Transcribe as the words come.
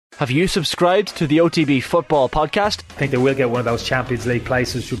Have you subscribed to the OTB Football Podcast? I think they will get one of those Champions League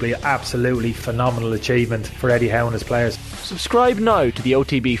places, which would be an absolutely phenomenal achievement for Eddie Howe and his players. Subscribe now to the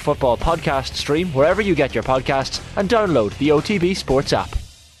OTB Football Podcast stream wherever you get your podcasts and download the OTB Sports app.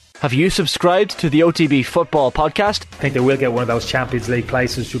 Have you subscribed to the OTB Football Podcast? I think they will get one of those Champions League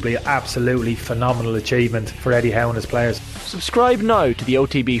places, which would be an absolutely phenomenal achievement for Eddie Howe and his players. Subscribe now to the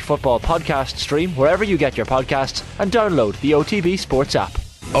OTB Football Podcast stream wherever you get your podcasts and download the OTB Sports app.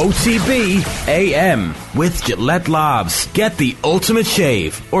 OTB AM with Gillette Labs. Get the ultimate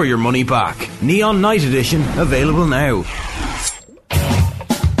shave or your money back. Neon Night Edition available now.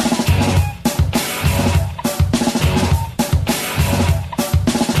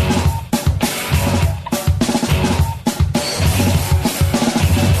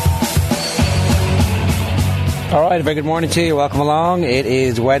 Alright, a very good morning to you. Welcome along. It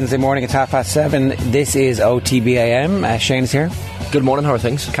is Wednesday morning at 7:30. This is OTB AM. Shane's here. Good morning, how are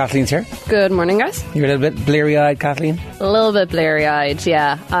things? Kathleen's here. Good morning, guys. You're a little bit bleary-eyed, Kathleen? A little bit bleary-eyed,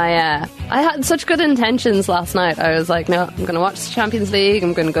 yeah. I had such good intentions last night. I was like, no, I'm going to watch the Champions League,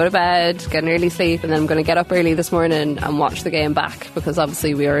 I'm going to go to bed, get an early sleep, and then I'm going to get up early this morning and watch the game back, because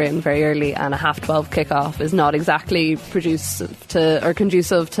obviously we were in very early and a 12:30 kickoff is not exactly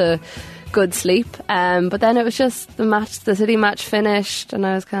conducive to good sleep. But then it was just the City match finished, and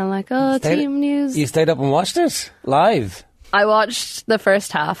I was kind of like, team news. You stayed up and watched it live? I watched the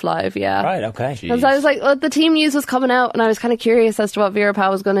first half live, yeah. Right, okay. Because I was like, the team news was coming out, and I was kind of curious as to what Vera Pauw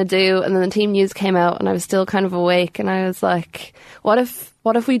was going to do, and then the team news came out, and I was still kind of awake, and I was like, what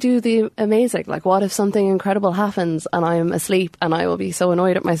if we do the amazing? Like, what if something incredible happens and I'm asleep, and I will be so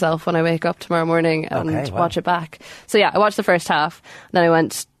annoyed at myself when I wake up tomorrow morning and watch it back? So yeah, I watched the first half, then I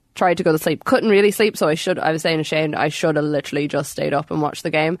tried to go to sleep, couldn't really sleep, so I was saying to Shane, I should have literally just stayed up and watched the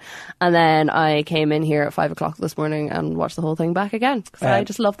game, and then I came in here at 5 o'clock this morning and watched the whole thing back again, because I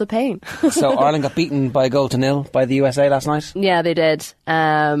just love the pain. So Ireland got beaten by 1-0 by the USA last night? Yeah, they did.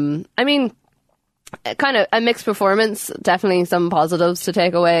 I mean, kind of a mixed performance. Definitely some positives to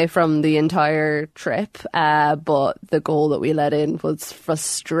take away from the entire trip, but the goal that we let in was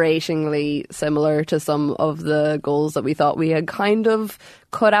frustratingly similar to some of the goals that we thought we had kind of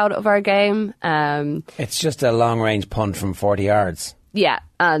cut out of our game. It's just a long range punt from 40 yards. Yeah,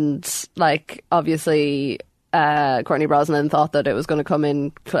 and like obviously Courtney Brosnan thought that it was going to come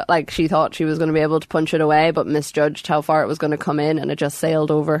in, like she thought she was going to be able to punch it away, but misjudged how far it was going to come in, and it just sailed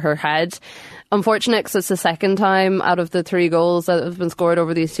over her head. Unfortunate, because it's the second time out of the 3 goals that have been scored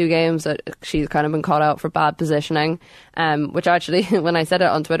over these 2 games that she's kind of been caught out for bad positioning, which actually, when I said it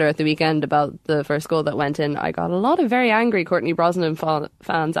on Twitter at the weekend about the first goal that went in, I got a lot of very angry Courtney Brosnan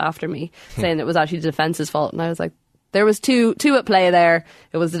fans after me saying it was actually the defence's fault, and I was like, there was two at play there.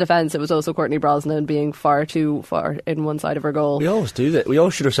 It was the defence. It was also Courtney Brosnan being far too far in one side of her goal. We always do that. We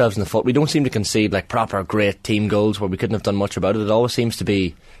always shoot ourselves in the foot. We don't seem to concede like proper great team goals where we couldn't have done much about it. It always seems to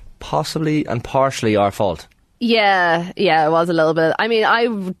be possibly and partially our fault. Yeah, it was a little bit. I mean, I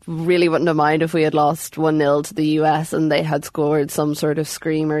really wouldn't have minded if we had lost 1-0 to the US and they had scored some sort of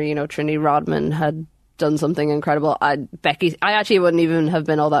screamer. You know, Trinity Rodman had done something incredible. I actually wouldn't even have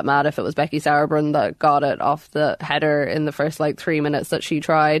been all that mad if it was Becky Sauerbrunn that got it off the header in the first 3 minutes that she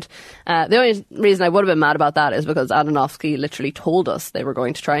tried. The only reason I would have been mad about that is because Adanovsky literally told us they were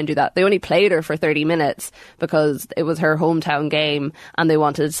going to try and do that. They only played her for 30 minutes because it was her hometown game and they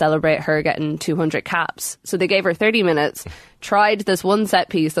wanted to celebrate her getting 200 caps. So they gave her 30 minutes, tried this one set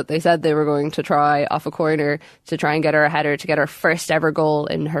piece that they said they were going to try off a corner to try and get her a header to get her first ever goal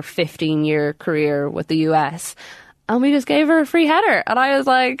in her 15-year career with the US, and we just gave her a free header. And I was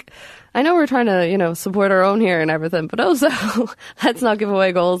like, I know we're trying to, support our own here and everything, but also let's not give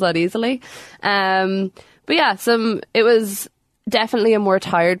away goals that easily. But yeah, it was definitely a more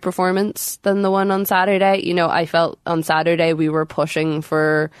tired performance than the one on Saturday. I felt on Saturday we were pushing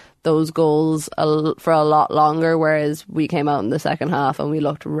for those goals for a lot longer, whereas we came out in the second half and we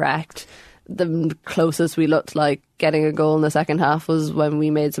looked wrecked. The closest we looked like getting a goal in the second half was when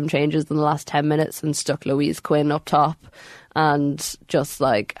we made some changes in the last 10 minutes and stuck Louise Quinn up top and just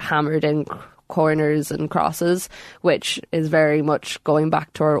hammered in corners and crosses, which is very much going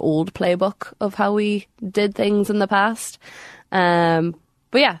back to our old playbook of how we did things in the past. But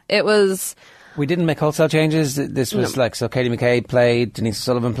yeah, it was... We didn't make wholesale changes. This was so Katie McCabe played, Denise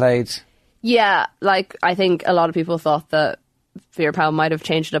Sullivan played. Yeah, I think a lot of people thought that Vera Pauw might have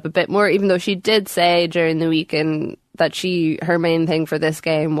changed it up a bit more, even though she did say during the weekend that her main thing for this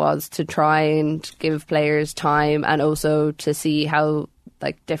game was to try and give players time and also to see how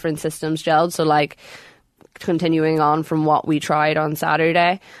different systems gelled. So continuing on from what we tried on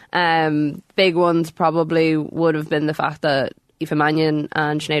Saturday, big ones probably would have been the fact that Aoife Mannion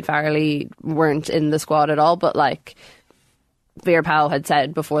and Sinead Farrelly weren't in the squad at all, but like Vera Pauw had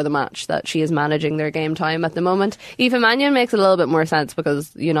said before the match that she is managing their game time at the moment. Aoife Mannion makes a little bit more sense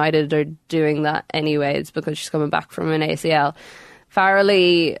because United are doing that anyways because she's coming back from an ACL.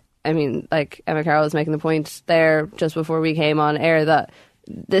 Farrelly, I mean, like Emma Carroll was making the point there just before we came on air that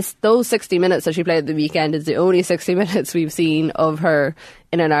those 60 minutes that she played at the weekend is the only 60 minutes we've seen of her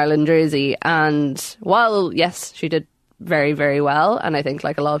in an Ireland jersey. And while, yes, she did very, very well, and I think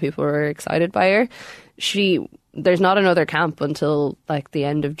like a lot of people were excited by her, there's not another camp until like the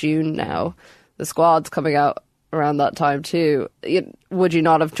end of June now. The squad's coming out around that time too. Would you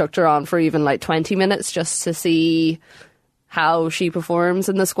not have chucked her on for even like 20 minutes just to see how she performs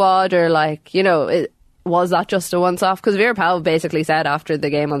in the squad? Or like, was that just a once-off? Because Vera Pauw basically said after the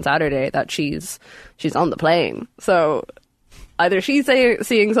game on Saturday that she's on the plane. So either she's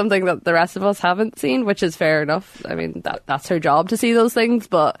seeing something that the rest of us haven't seen, which is fair enough. I mean, that's her job to see those things.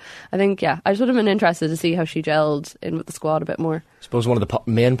 But I think, I just would have been interested to see how she gelled in with the squad a bit more. I suppose one of the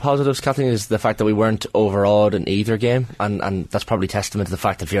main positives, Kathleen, is the fact that we weren't overawed in either game. And that's probably testament to the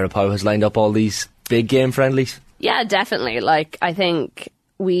fact that Vera Pauw has lined up all these big game friendlies. Yeah, definitely. Like, I think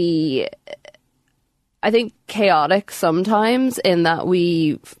chaotic sometimes in that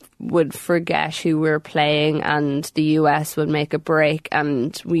we would forget who we're playing and the US would make a break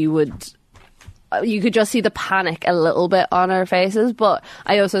and you could just see the panic a little bit on our faces. But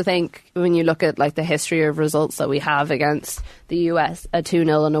I also think when you look at like the history of results that we have against the US, a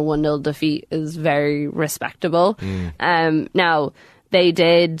 2-0 and a 1-0 defeat is very respectable. Now,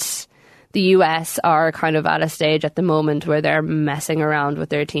 the US are kind of at a stage at the moment where they're messing around with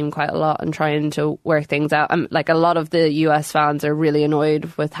their team quite a lot and trying to work things out. Like a lot of the US fans are really annoyed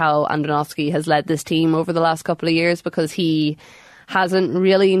with how Andonovski has led this team over the last couple of years because he hasn't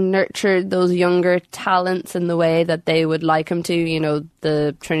really nurtured those younger talents in the way that they would like him to.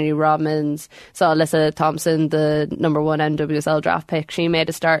 The Trinity Rodmans, saw Alyssa Thompson, the number 1 NWSL draft pick. She made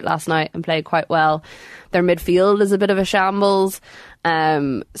a start last night and played quite well. Their midfield is a bit of a shambles.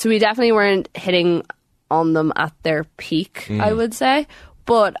 So we definitely weren't hitting on them at their peak, I would say.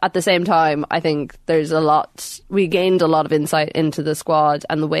 But at the same time, I think we gained a lot of insight into the squad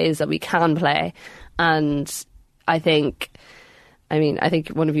and the ways that we can play. And I think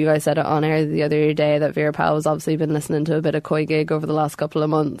one of you guys said it on air the other day that Vera Pauw has obviously been listening to a bit of Koi Gig over the last couple of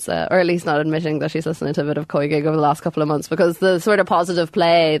months, or at least not admitting that she's listening to a bit of Koi Gig over the last couple of months, because the sort of positive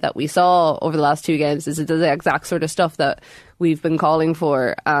play that we saw over the last 2 games is the exact sort of stuff that we've been calling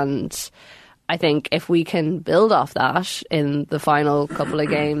for. And I think if we can build off that in the final couple of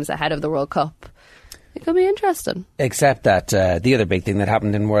games ahead of the World Cup, it could be interesting. Except that the other big thing that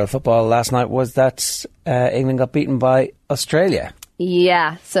happened in world football last night was that England got beaten by Australia.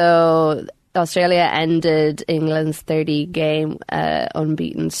 Yeah, so Australia ended England's 30-game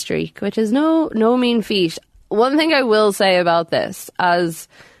unbeaten streak, which is no mean feat. One thing I will say about this, as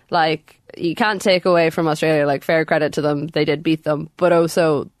you can't take away from Australia, fair credit to them, they did beat them, but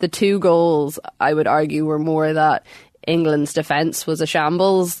also the 2 goals, I would argue, were more that England's defence was a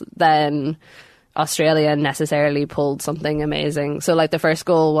shambles than Australia necessarily pulled something amazing. So the first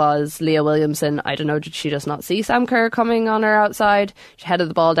goal was Leah Williamson. I don't know, did she just not see Sam Kerr coming on her outside? She headed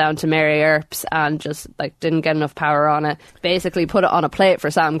the ball down to Mary Earps and just didn't get enough power on it. Basically put it on a plate for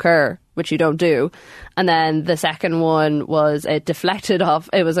Sam Kerr, which you don't do. And then the second one was it deflected off.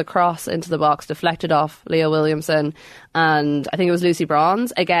 It was a cross into the box, deflected off Leah Williamson. And I think it was Lucy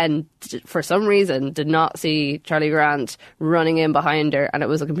Bronze. Again, for some reason, did not see Charlie Grant running in behind her, and it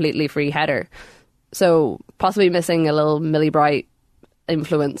was a completely free header. So possibly missing a little Millie Bright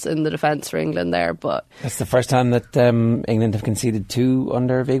influence in the defence for England there. But that's the first time that England have conceded 2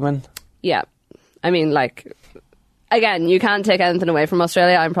 under Wiegman. Yeah. I mean, again, you can't take anything away from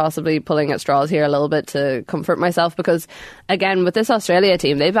Australia. I'm possibly pulling at straws here a little bit to comfort myself because, again, with this Australia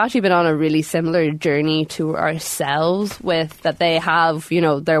team, they've actually been on a really similar journey to ourselves with that they have,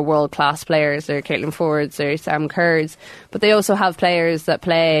 their world-class players, their Caitlin Fords, their Sam Kerrs, but they also have players that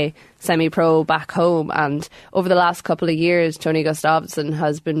play semi-pro back home. And over the last couple of years, Tony Gustafsson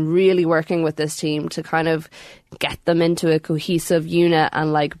has been really working with this team to kind of get them into a cohesive unit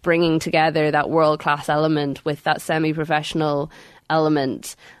and bringing together that world-class element with that semi-professional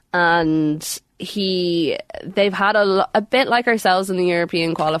element. And they've had a bit like ourselves in the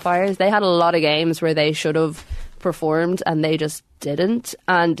European qualifiers. They had a lot of games where they should have performed and they just didn't,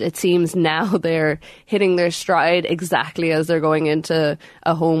 and it seems now they're hitting their stride exactly as they're going into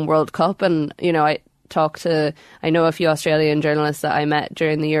a home World Cup. And I know a few Australian journalists that I met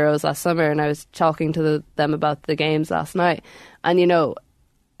during the Euros last summer, and I was talking to them about the games last night, and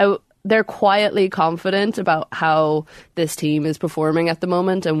they're quietly confident about how this team is performing at the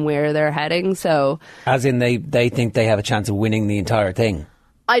moment and where they're heading. So, as in they think they have a chance of winning the entire thing.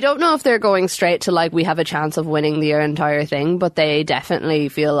 I don't know if they're going straight to like we have a chance of winning the entire thing, but they definitely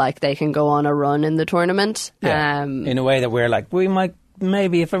feel like they can go on a run in the tournament. Yeah. In a way that we're like, we might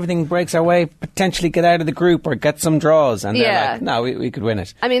maybe, if everything breaks our way, potentially get out of the group or get some draws. And they're like, no, we could win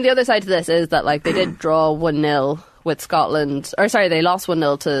it. I mean, the other side to this is that like they did draw 1-0 with Scotland, or sorry, they lost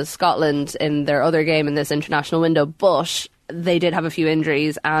 1-0 to Scotland in their other game in this international window, but they did have a few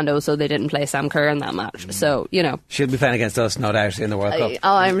injuries, and also they didn't play Sam Kerr in that match. So, you know. She'll be playing against us, no doubt, in the World Cup.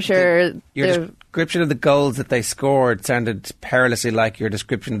 I'm sure. Your description of the goals that they scored sounded perilously like your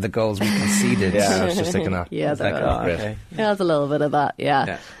description of the goals we conceded. Yeah, I was just thinking that. Yeah, like, okay. Yeah, there's a little bit of that,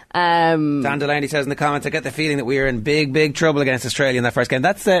 yeah. Dan Delaney says in the comments, I get the feeling that we are in big trouble against Australia in that first game.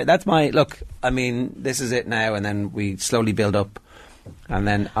 That's my look. I mean, this is it now, and then we slowly build up. And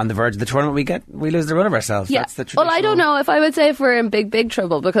then on the verge of the tournament, we lose the run of ourselves. Yeah. That's the traditional. Well, I don't know if I would say if we're in big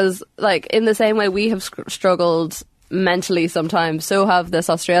trouble, because like in the same way we have struggled mentally sometimes, so have this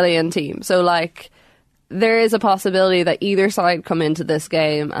Australian team. So like there is a possibility that either side come into this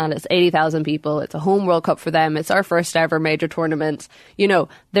game and it's 80,000 people. It's a home World Cup for them. It's our first ever major tournament. You know,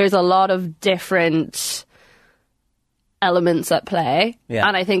 there's a lot of different elements at play,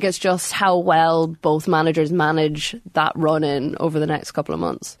 and I think it's just how well both managers manage that run in over the next couple of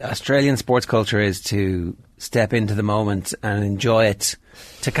months. Australian sports culture is to step into the moment and enjoy it,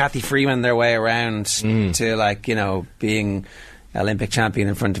 to Cathy Freeman their way around to, like, you know, being Olympic champion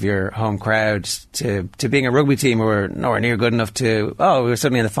in front of your home crowd, to being a rugby team who were nowhere near good enough to, we were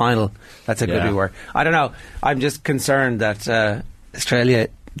suddenly in the final, that's how good we were. I don't know, I'm just concerned that Australia,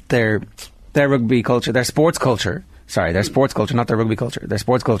 their rugby culture, their sports culture, not their rugby culture. Their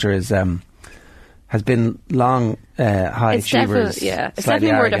sports culture is has been long high achievers. It's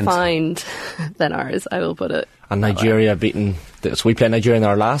definitely more defined than ours, I will put it. And Nigeria so we played Nigeria in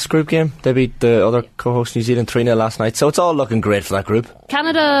our last group game. They beat the other co-host New Zealand 3-0 last night. So it's all looking great for that group.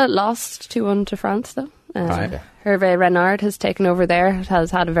 Canada lost 2-1 to France though. Right. Hervé Renard has taken over there,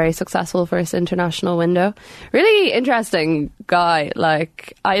 has had a very successful first international window. Really interesting guy.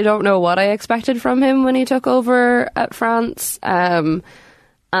 Like, I don't know what I expected from him when he took over at France. And,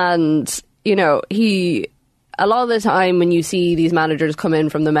 you know, a lot of the time when you see these managers come in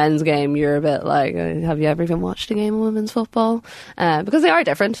from the men's game, you're a bit like, have you ever even watched a game of women's football? Because they are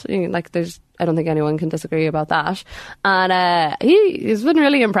different. You know, like, I don't think anyone can disagree about that. And he's been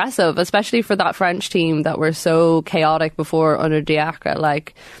really impressive, especially for that French team that were so chaotic before under Diacre.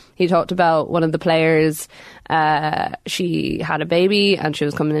 Like, he talked about one of the players, she had a baby and she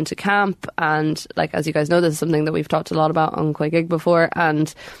was coming into camp, and like, as you guys know, this is something that we've talked a lot about on Quay Gig before,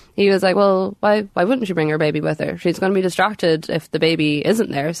 and he was like, well, why wouldn't you bring her baby with her? She's going to be distracted if the baby isn't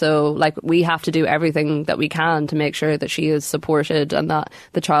there. So like, we have to do everything that we can to make sure that she is supported and that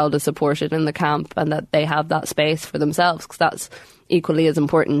the child is supported in the camp and that they have that space for themselves, because that's equally as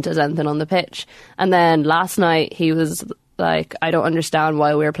important as anything on the pitch. And then last night he was like, I don't understand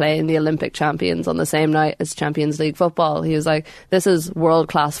why we're playing the Olympic champions on the same night as Champions League football. He was like, this is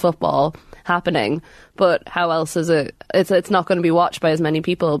world-class football happening, but how else is it? It's not going to be watched by as many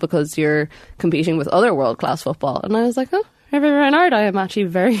people because you're competing with other world-class football. And I was like, oh, Hervé Renard, I am actually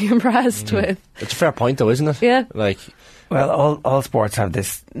very impressed with. It's a fair point though, isn't it? Yeah. Like, well, all sports have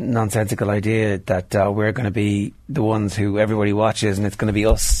this nonsensical idea that we're going to be the ones who everybody watches and it's going to be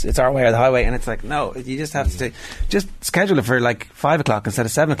us. It's our way or the highway. And it's like, no, you just have to just schedule it for like 5 o'clock instead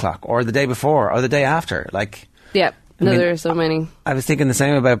of 7 o'clock, or the day before or the day after. Like, yeah, there are so many. I was thinking the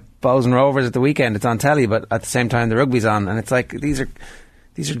same about Bows and Rovers at the weekend. It's on telly, but at the same time the rugby's on, and it's like these are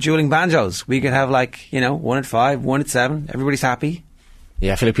dueling banjos. We could have, like, you know, 1 at 5, 1 at 7. Everybody's happy.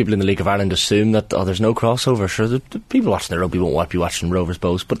 Yeah, I feel like people in the League of Ireland assume that, there's no crossover. Sure, the people watching the rugby won't be watching Rovers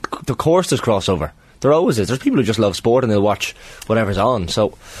Bows, but of course there's crossover. There always is. There's people who just love sport and they'll watch whatever's on.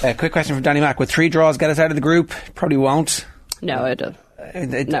 So, quick question from Danny Mack: would 3 draws get us out of the group? Probably won't. No, I don't.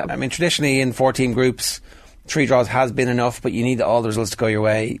 No. I mean, traditionally in 4-team groups, 3 draws has been enough, but you need all the results to go your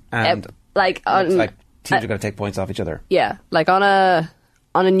way, and like teams are going to take points off each other. Yeah, like on a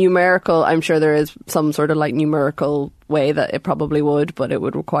numerical, I'm sure there is some sort of like numerical way that it probably would, but it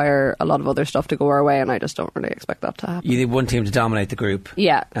would require a lot of other stuff to go our way, and I just don't really expect that to happen. You need one team to dominate the group,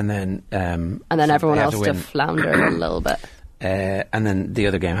 and then everyone else to flounder a little bit. And then the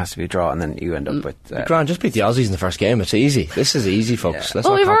other game has to be a draw, and then you end up with... Grant, just beat the Aussies in the first game. It's easy. This is easy, folks. Yeah.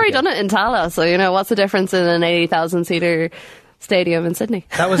 Well, we've already done it in Tala, so, you know, what's the difference in an 80,000-seater Stadium in Sydney.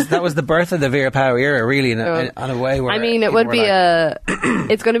 That was the birth of the Vera Pauw era, really, in a way where... I mean, it would be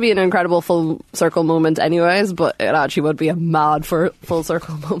it's going to be an incredible full circle moment anyways, but it actually would be a mad full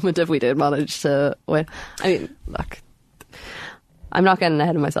circle moment if we did manage to win. I mean, look, I'm not getting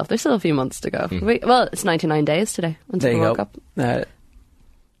ahead of myself. There's still a few months to go. Well, it's 99 days today until the World Cup.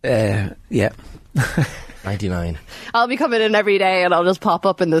 Yeah. 99. I'll be coming in every day and I'll just pop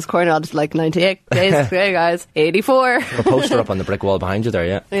up in this corner. I'll just 98 days. Hey guys, 84. A poster up on the brick wall behind you there,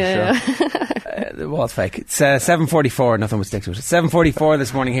 yeah. Yeah. Sure. The wall's fake. It's 7:44. Nothing would stick to it. 7:44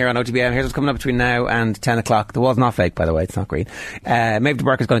 this morning here on OTB AM. Here's what's coming up between now and 10 o'clock. The wall's not fake, by the way. It's not green. Maeve de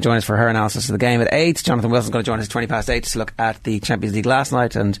Burke is going to join us for her analysis of the game at 8. Jonathan Wilson's going to join us 8:20 to look at the Champions League last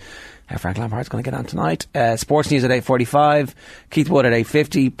night, and Frank Lampard's going to get on tonight. Sports news at 8:45. Keith Wood at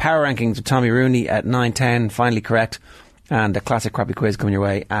 8:50. Power rankings with Tommy Rooney at 9:10. Finally correct. And a classic crappy quiz coming your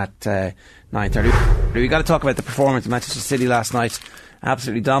way at 9:30. We've got to talk about the performance of Manchester City last night.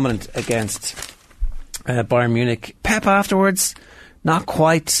 Absolutely dominant against Bayern Munich. Pep afterwards, not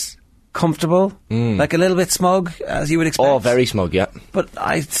quite comfortable, like a little bit smug, as you would expect. Oh, very smug, yeah. But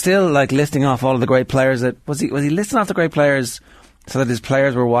I still like listing off all of the great players. Was he listing off the great players so that his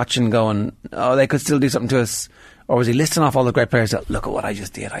players were watching going, oh, they could still do something to us? Or was he listing off all the great players that, look at what I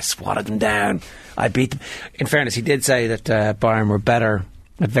just did, I swatted them down, I beat them? In fairness, he did say that Bayern were better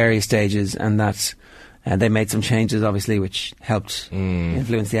at various stages, and that they made some changes, obviously, which helped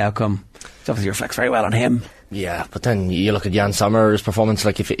influence the outcome. It obviously reflects very well on him. Yeah, but then you look at Jan Sommer's performance,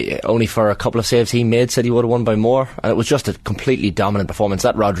 like if only for a couple of saves he made, City would have won by more, and it was just a completely dominant performance.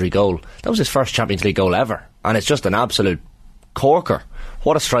 That Rodri goal, that was his first Champions League goal ever, and it's just an absolute corker.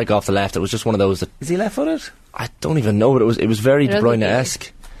 What a strike off the left. It was just one of those that... Is he left-footed? I don't even know, but it was very De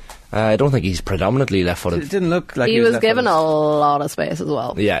Bruyne-esque. I don't think he's predominantly left-footed. It didn't look like he was given a lot of space as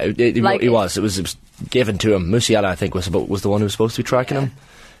well. Yeah, he was. It was given to him. Musiala, I think, was the one who was supposed to be tracking him.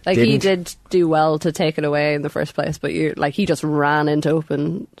 Like, he did do well to take it away in the first place, but he just ran into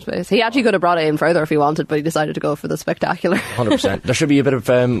open space. He actually could have brought it in further if he wanted, but he decided to go for the spectacular. 100%. There should be a bit of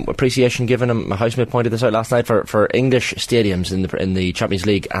appreciation given him. My housemate pointed this out last night for English stadiums in the Champions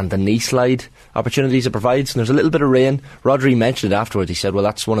League and the knee slide opportunities it provides. And there's a little bit of rain. Rodri mentioned it afterwards. He said, well,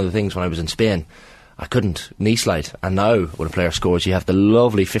 that's one of the things when I was in Spain. I couldn't knee slide, and now when a player scores you have the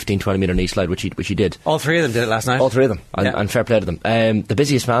lovely 15-20 metre knee slide which he did. All three of them did it last night. All three of them, and fair play to them. The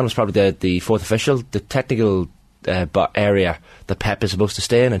busiest man was probably the fourth official, the technical area that Pep is supposed to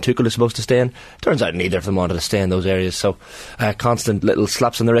stay in and Tuchel is supposed to stay in. Turns out neither of them wanted to stay in those areas, so constant little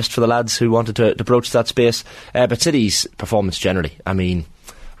slaps on the wrist for the lads who wanted to broach that space. But City's performance generally, I mean,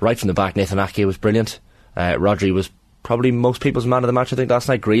 right from the back, Nathan Ake was brilliant. Rodri was probably most people's man of the match, I think, last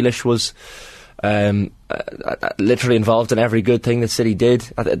night. Grealish was literally involved in every good thing that City did.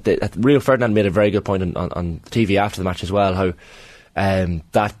 Rio Ferdinand made a very good point on TV after the match as well, how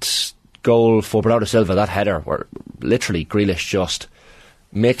that goal for Bernardo Silva, that header, where literally Grealish just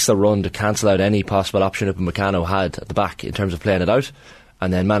makes the run to cancel out any possible option Upamecano had at the back in terms of playing it out,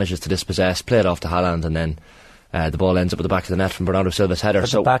 and then manages to dispossess, play it off to Haaland, and then the ball ends up at the back of the net from Bernardo Silva's header.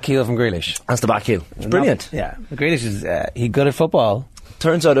 That's the back heel from Grealish. That's the back heel. It's brilliant. Yeah, Grealish is he good at football.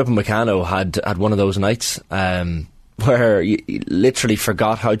 Turns out Upamecano had one of those nights where you literally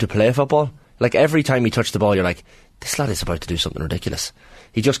forgot how to play football. Like, every time he touched the ball, you're like, this lad is about to do something ridiculous.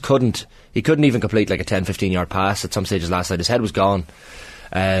 He just couldn't even complete like a 10-15 yard pass at some stages last night. His head was gone.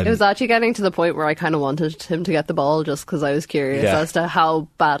 It was actually getting to the point where I kind of wanted him to get the ball just because I was curious as to how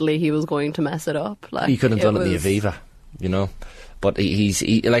badly he was going to mess it up. Like, he couldn't have done it in the Aviva, you know. But he's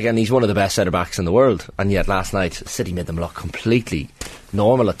one of the best centre backs in the world, and yet last night City made them look completely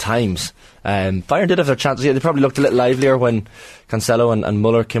normal at times. Bayern did have their chances. Yeah, they probably looked a little livelier when Cancelo and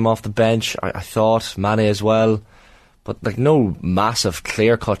Muller came off the bench. I thought Mane as well, but like no massive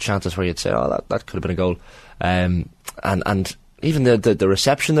clear cut chances where you'd say, oh, that could have been a goal. And even the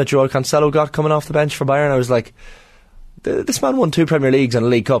reception that Joao Cancelo got coming off the bench for Bayern, I was like, this man won 2 Premier Leagues and a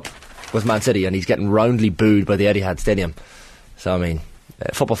League Cup with Man City, and he's getting roundly booed by the Etihad Stadium. So, I mean,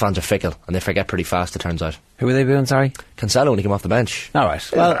 football fans are fickle, and they forget pretty fast, it turns out. Who were they booing, sorry? Cancelo when he came off the bench. All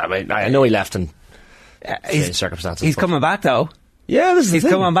right. Well, I mean, I know he left in circumstances. He's coming back, though. Yeah, he's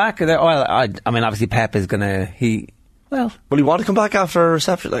coming back. Well, I mean, obviously Pep is going to... Will he want to come back after a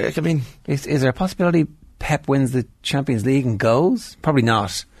reception? Like, I mean... Is there a possibility Pep wins the Champions League and goes? Probably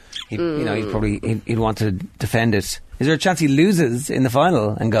not. He'd want to defend it. Is there a chance he loses in the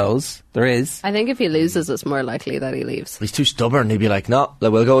final and goes? There is. I think if he loses, it's more likely that he leaves. He's too stubborn. He'd be like, no,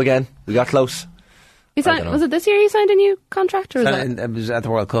 we'll go again. We got close. Was it this year he signed a new contract? Or it was at the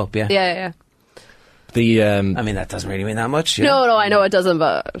World Cup, yeah. Yeah. I mean, that doesn't really mean that much. Yeah. No, I know it doesn't,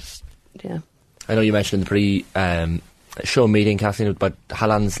 but yeah. I know you mentioned in the show meeting, Kathleen, about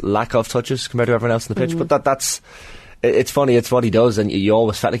Haaland's lack of touches compared to everyone else on the pitch. But that's it's funny. It's what he does, and you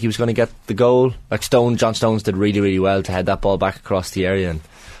always felt like he was going to get the goal. Like John Stones did really, really well to head that ball back across the area, and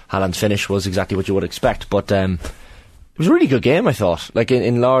Haaland's finish was exactly what you would expect. But it was a really good game, I thought. Like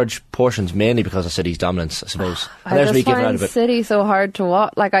in large portions, mainly because of City's dominance, I suppose. And I just find City so hard to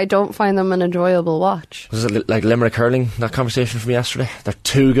watch. Like, I don't find them an enjoyable watch. Was it like Limerick hurling, that conversation from yesterday? They're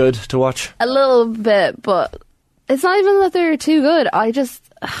too good to watch. A little bit, but it's not even that they're too good.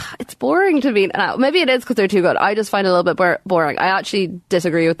 It's boring to me now. Maybe it is because they're too good. I just find it a little bit boring. I actually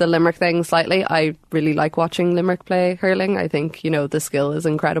disagree with the Limerick thing slightly. I really like watching Limerick play hurling. I think, the skill is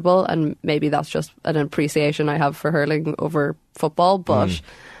incredible, and maybe that's just an appreciation I have for hurling over football. But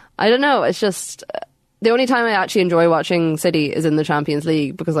I don't know. It's just the only time I actually enjoy watching City is in the Champions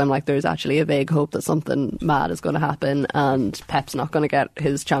League, because I'm like, there's actually a vague hope that something mad is going to happen and Pep's not going to get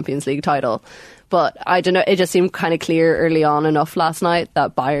his Champions League title. But I don't know, it just seemed kind of clear early on enough last night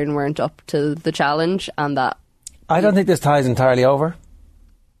that Bayern weren't up to the challenge, and that... I don't think this tie's entirely over.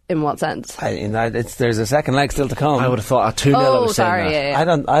 In what sense? There's a second leg still to come. I would have thought a 2-0. Oh, sorry,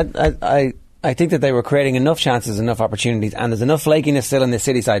 yeah. I think that they were creating enough chances, enough opportunities, and there's enough flakiness still in the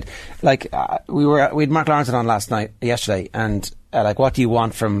City side. Like, we had Mark Lawrence on yesterday, and what do you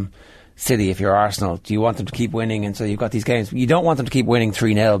want from City if you're Arsenal? Do you want them to keep winning? And so you've got these games. You don't want them to keep winning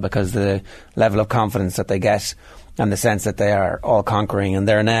 3-0 because the level of confidence that they get and the sense that they are all conquering and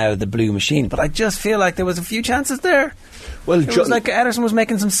they're now the blue machine. But I just feel like there was a few chances there. Well, it was like Ederson was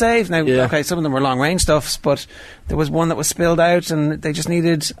making some saves. Now, okay, some of them were long range stuffs, but there was one that was spilled out, and they just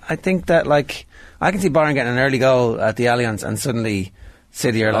needed. I think that I can see Bayern getting an early goal at the Allianz, and suddenly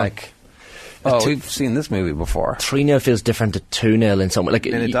City are we've seen this movie before. 3-0 feels different to 2-0 in some way. And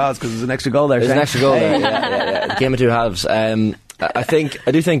it does, because there's an extra goal there. There's an extra goal there. Yeah. Game of two halves. I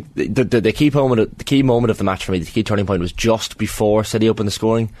do think the key moment of the match for me, the key turning point, was just before City opened the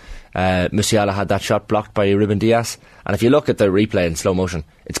scoring. Musiala had that shot blocked by Ruben Diaz, and if you look at the replay in slow motion,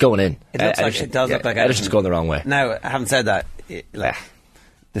 it's going in. It does look like Ederson's going the wrong way. Now, having said that,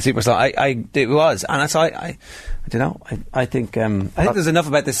 the superstar, it was, and that's I don't know. I think there's enough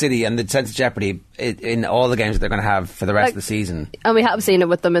about the City and the sense of jeopardy in all the games that they're going to have for the rest of the season. And we have seen it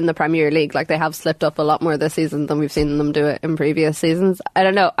with them in the Premier League. Like, they have slipped up a lot more this season than we've seen them do it in previous seasons. I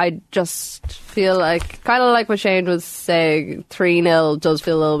don't know. I just feel like, kind of like what Shane was saying, 3-0 does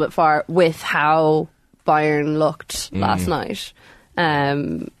feel a little bit far with how Bayern looked last night.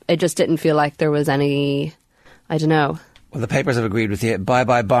 It just didn't feel like there was any, I don't know. Well, the papers have agreed with you. Bye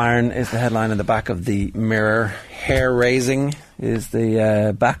bye Bayern is the headline in the back of the Mirror. Hair raising is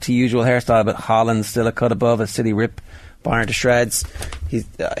the back to usual hairstyle, but Haaland still a cut above. A City rip Bayern to shreds.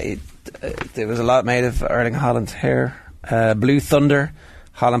 There was a lot made of Erling Haaland's hair. Blue Thunder.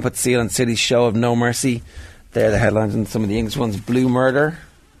 Haaland put seal on City's show of no mercy. They're the headlines, and some of the English ones. Blue Murder.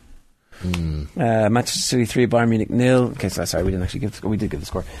 Manchester City 3, Bayern Munich 0. Okay, sorry, we didn't actually give. We did give the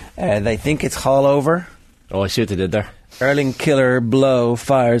score. They think it's all over. Oh, I see what they did there. Erling killer blow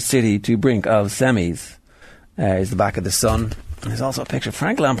fires City to brink of semis. Is the back of the Sun. There's also a picture of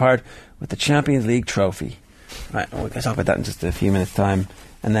Frank Lampard with the Champions League trophy. Right, we'll talk about that in just a few minutes' time.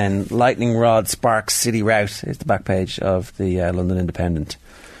 And then lightning rod sparks City rout is the back page of the London Independent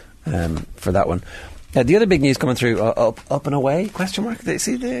for that one. The other big news coming through, up and away, question mark. They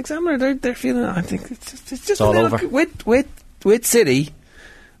see the Examiner, they're feeling, I think it's just all over. With City,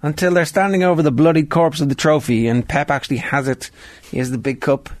 until they're standing over the bloodied corpse of the trophy, and Pep actually has it. He has the big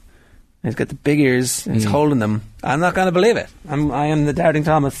cup, he's got the big ears, and he's holding them. I'm not going to believe it. I am the doubting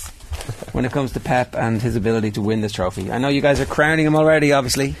Thomas when it comes to Pep and his ability to win this trophy. I know you guys are crowning him already,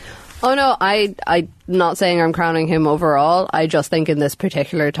 obviously. Oh no, I'm not saying I'm crowning him overall. I just think in this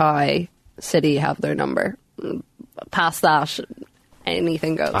particular tie, City have their number. Past that,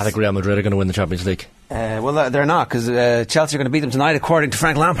 anything goes. I think Real Madrid are going to win the Champions League. Well, they're not, because Chelsea are going to beat them tonight, according to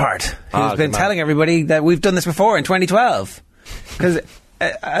Frank Lampard, who's been telling everybody that we've done this before in 2012. Because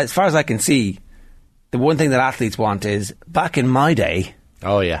as far as I can see, the one thing that athletes want is, back in my day,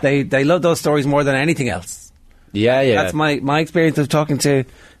 they love those stories more than anything else. Yeah. That's my experience of talking to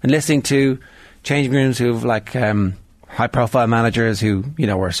and listening to changing rooms who've high profile managers who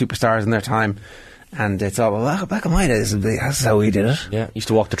were superstars in their time. And it's all, well, back in my days, that's how we did it. Yeah, used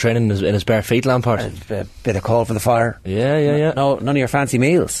to walk the train in his bare feet, Lampard. A bit of call for the fire. Yeah. No, none of your fancy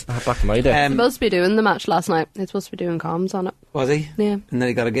meals. Back in my day. He's supposed to be doing the match last night. He's supposed to be doing comms on it. Was he? Yeah. And then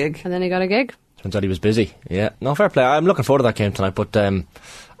he got a gig? Turns out he was busy. Yeah. No, fair play. I'm looking forward to that game tonight, but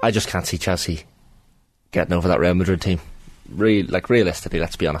I just can't see Chelsea getting over that Real Madrid team. Realistically,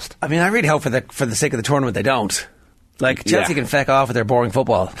 let's be honest. I mean, I really hope for the sake of the tournament they don't. Like, Chelsea can feck off with their boring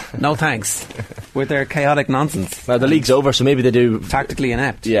football. No thanks. With their chaotic nonsense. Well, the league's over, so maybe they do. Tactically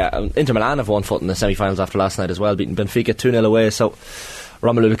inept. Yeah, Inter Milan have 1 foot in the semi-finals after last night as well, beating Benfica 2-0 away. So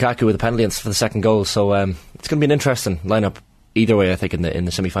Romelu Lukaku with a penalty for the second goal. So it's going to be an interesting lineup either way, I think, in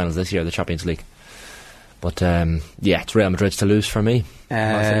the semi-finals this year, the Champions League. But it's Real Madrid's to lose for me.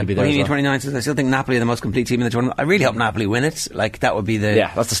 Bohemian 29 says, I still think Napoli are the most complete team in the tournament. I really hope Napoli win it. Like, that would be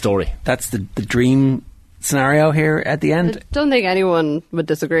that's the story. That's the dream scenario here at the end. I don't think anyone would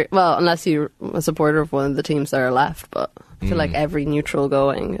disagree. Well, unless you're a supporter of one of the teams that are left, but I feel like every neutral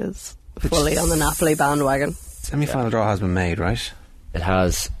going is fully on the Napoli bandwagon. Semi-final draw has been made, right? It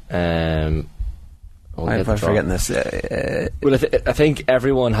has. I'm forgetting this. Well, I think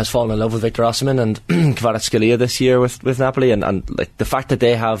everyone has fallen in love with Victor Osimhen and Kvaratskhelia this year with Napoli, and like the fact that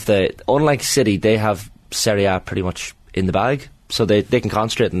they have unlike City, they have Serie A pretty much in the bag. So they can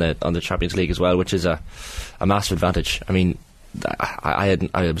concentrate on the Champions League as well, which is a massive advantage. I mean, I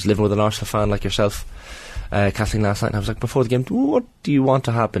was living with an Arsenal fan like yourself, Kathleen, last night, and I was like, before the game, what do you want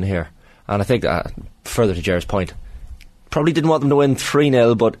to happen here? And I think, further to Gerard's point, probably didn't want them to win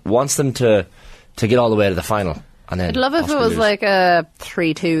 3-0, but wants them to get all the way to the final. And then I'd love if it was like a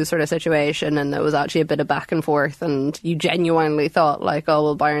 3-2 sort of situation and there was actually a bit of back and forth and you genuinely thought like, oh,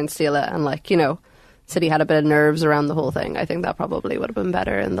 will Bayern steal it? And like, City had a bit of nerves around the whole thing. I think that probably would have been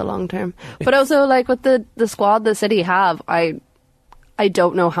better in the long term. But also, like, with the squad that City have, I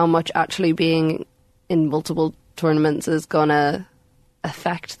don't know how much actually being in multiple tournaments is gonna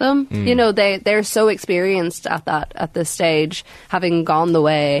affect them. They're so experienced at this stage, having gone the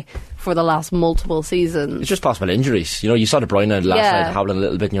way for the last multiple seasons. It's just possible injuries. You saw De Bruyne last night howling a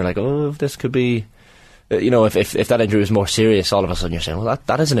little bit, and you're like, oh, this could be. If that injury was more serious, all of a sudden you're saying, well,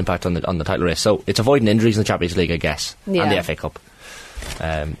 that has an impact on the title race. So it's avoiding injuries in the Champions League, I guess, and the FA Cup.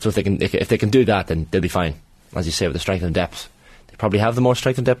 So if they can do that, then they'll be fine. As you say, with the strength and depth, they probably have the more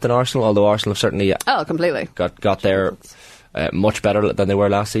strength and depth than Arsenal. Although Arsenal have certainly completely got there much better than they were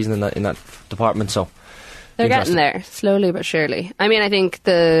last season in that department. So they're getting there slowly but surely. I mean, I think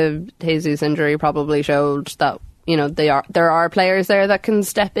the Jesus injury probably showed that. There are players there that can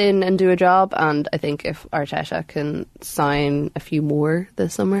step in and do a job, and I think if Arteta can sign a few more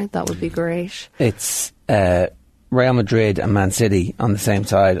this summer, that would be great. It's Real Madrid and Man City on the same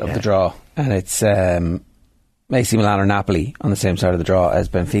side of the draw, and it's AC Milan or Napoli on the same side of the draw as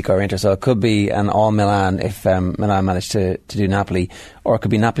Benfica or Inter. So it could be an all Milan if Milan manage to do Napoli, or it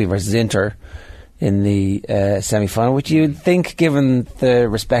could be Napoli versus Inter in the semi-final, which you'd think, given the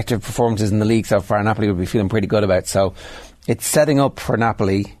respective performances in the league so far, Napoli would be feeling pretty good about. So it's setting up for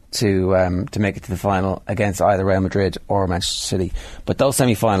Napoli to make it to the final against either Real Madrid or Manchester City. But those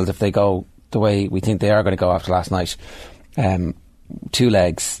semi-finals, if they go the way we think they are going to go after last night, 2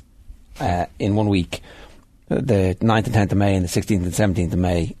 legs in 1 week, the 9th and 10th of May and the 16th and 17th of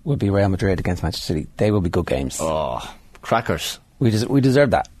May will be Real Madrid against Manchester City. They will be good games. Oh, crackers. We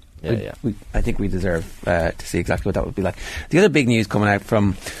deserve that. Yeah. I think we deserve to see exactly what that would be like. The other big news coming out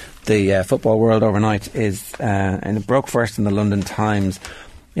from the football world overnight is, and it broke first in the London Times,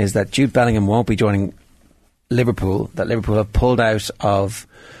 is that Jude Bellingham won't be joining Liverpool, that Liverpool have pulled out of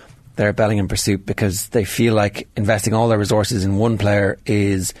their Bellingham pursuit because they feel like investing all their resources in one player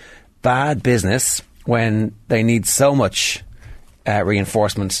is bad business when they need so much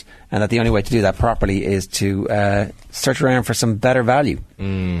reinforcement, and that the only way to do that properly is to search around for some better value.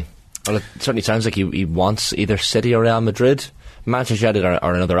 Well, it certainly sounds like he wants either City or Real Madrid. Manchester United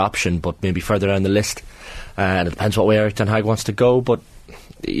are another option, but maybe further down the list. And it depends what way Eric Ten Hag wants to go, but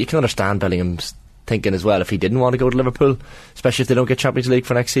you can understand Bellingham's thinking as well if he didn't want to go to Liverpool, especially if they don't get Champions League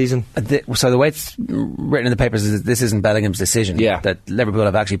for next season. So the way it's written in the papers is that this isn't Bellingham's decision. Yeah. That Liverpool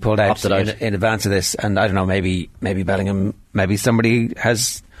have actually pulled out in advance of this, and I don't know, maybe Bellingham, maybe somebody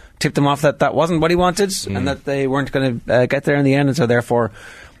has tipped them off that wasn't what he wanted, and that they weren't going to get there in the end, and so therefore,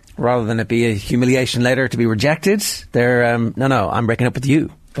 rather than it be a humiliation later to be rejected, they're no, I'm breaking up with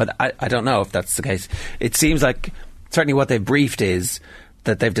you. But I don't know if that's the case. It seems like certainly what they've briefed is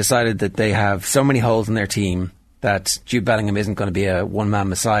that they've decided that they have so many holes in their team that Jude Bellingham isn't going to be a one-man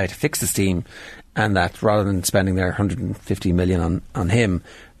messiah to fix this team, and that rather than spending their 150 million on him,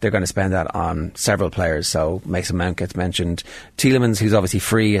 they're going to spend that on several players. So Mason Mount gets mentioned, Tielemans, who's obviously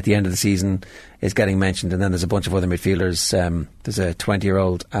free at the end of the season, is getting mentioned, and then there's a bunch of other midfielders. There's a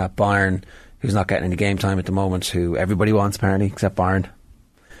 20-year-old at Bayern who's not getting any game time at the moment, who everybody wants apparently except Bayern.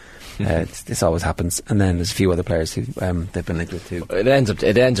 This always happens. And then there's a few other players who they've been linked with too. It ends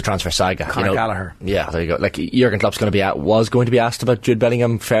a transfer saga. Conor Gallagher. Yeah, there you go. Like Jurgen Klopp's was going to be asked about Jude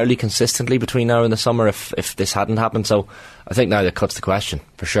Bellingham fairly consistently between now and the summer if this hadn't happened. So I think now that cuts the question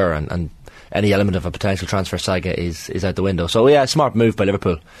for sure. And any element of a potential transfer saga is out the window. So yeah, smart move by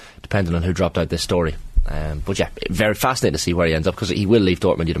Liverpool, depending on who dropped out this story. But yeah, very fascinating to see where he ends up, because he will leave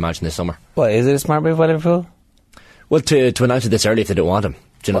Dortmund, you'd imagine, this summer. What, is it a smart move by Liverpool? Well, to announce it this early if they don't want him.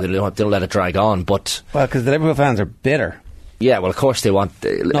 You know, they don't let it drag on. But well, because the Liverpool fans are bitter. Yeah, well, of course they want...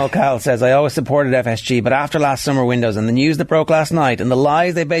 Noel Cowell says, I always supported FSG, but after last summer windows and the news that broke last night and the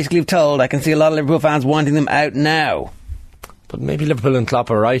lies they basically have told, I can see a lot of Liverpool fans wanting them out now. But maybe Liverpool and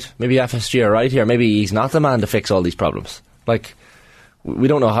Klopp are right. Maybe FSG are right here. Maybe he's not the man to fix all these problems. Like, we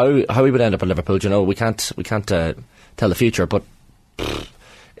don't know how he would end up at Liverpool. You know, we can't tell the future. But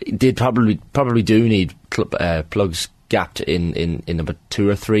they probably do need plugs gapped in about 2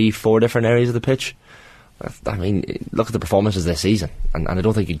 or 3, 4 different areas of the pitch. I mean, look at the performances this season, and I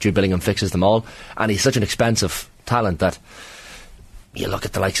don't think Jude Bellingham fixes them all. And he's such an expensive talent that you look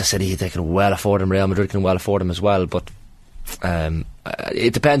at the likes of City, they can well afford him. Real Madrid can well afford him as well. But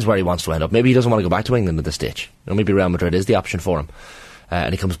it depends where he wants to end up. Maybe he doesn't want to go back to England at this stage. You know, maybe Real Madrid is the option for him.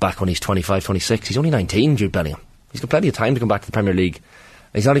 And he comes back when he's 25, 26. He's only 19, Jude Bellingham. He's got plenty of time to come back to the Premier League.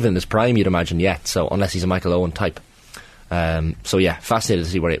 He's not even in his prime, you'd imagine, yet. So unless he's a Michael Owen type. So yeah, fascinated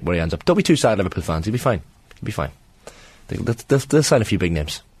to see where he ends up. Don't be too sad, Liverpool fans. He'll be fine. He'll be fine. They'll sign a few big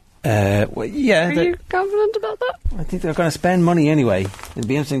names. Well, yeah. Are you confident about that? I think they're going to spend money anyway. It'll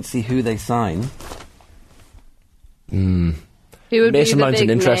be interesting to see who they sign. Who would Mason be the Mount's big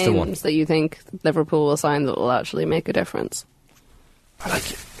an interesting names one that you think Liverpool will sign that will actually make a difference?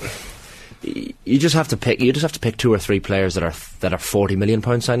 You just have to pick 2 or 3 players that are £40 million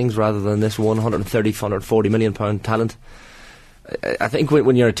signings rather than this 130, 140 million pound talent. I think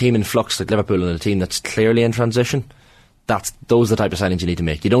when you're a team in flux like Liverpool and a team that's clearly in transition, those are the type of signings you need to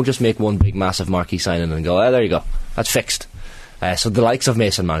make. You don't just make one big massive marquee signing and go, oh, there you go, that's fixed. So the likes of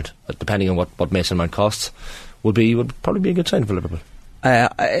Mason Mount, depending on what Mason Mount costs, would probably be a good sign for Liverpool.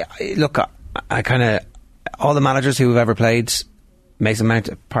 Look, I kind of, all the managers who have ever played Mason Mount,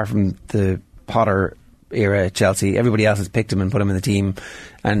 apart from the Potter era at Chelsea, everybody else has picked him and put him in the team,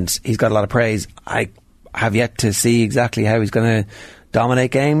 and he's got a lot of praise. I have yet to see exactly how he's going to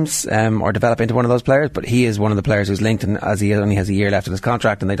dominate games or develop into one of those players, but he is one of the players who's linked, and as he only has a year left in his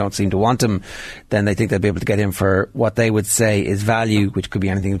contract and they don't seem to want him, then they think they'll be able to get him for what they would say is value, which could be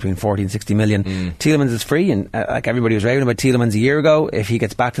anything between 40 and 60 million. Tielemans is free, and like everybody was raving about Tielemans a year ago, if he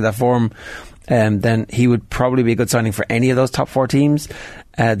gets back to that form, then he would probably be a good signing for any of those top 4 teams.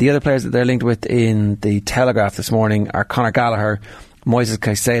 The other players that they're linked with in the Telegraph this morning are Conor Gallagher, Moises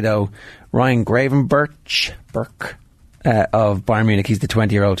Caicedo, Ryan Gravenberch of Bayern Munich. He's the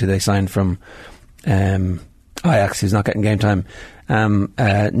 20-year-old who they signed from Ajax, who's not getting game time.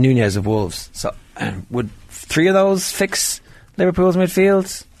 Nunez of Wolves. So would 3 of those fix Liverpool's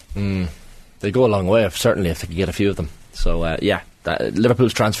midfield? They go a long way, certainly, if they can get a few of them. So yeah,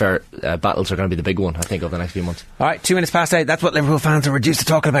 Liverpool's transfer battles are going to be the big one, I think, over the next few months. Alright, 8:02. That's what Liverpool fans are reduced to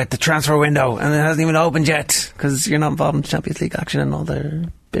talking about, the transfer window, and it hasn't even opened yet because you're not involved in Champions League action and all their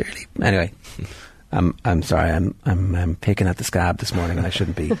barely. Anyway, I'm sorry, I'm picking at the scab this morning and I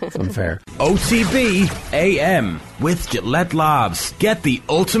shouldn't be. It's unfair. OTB AM with Gillette Labs. Get the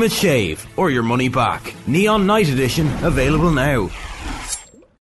ultimate shave or your money back. Neon Night Edition available now.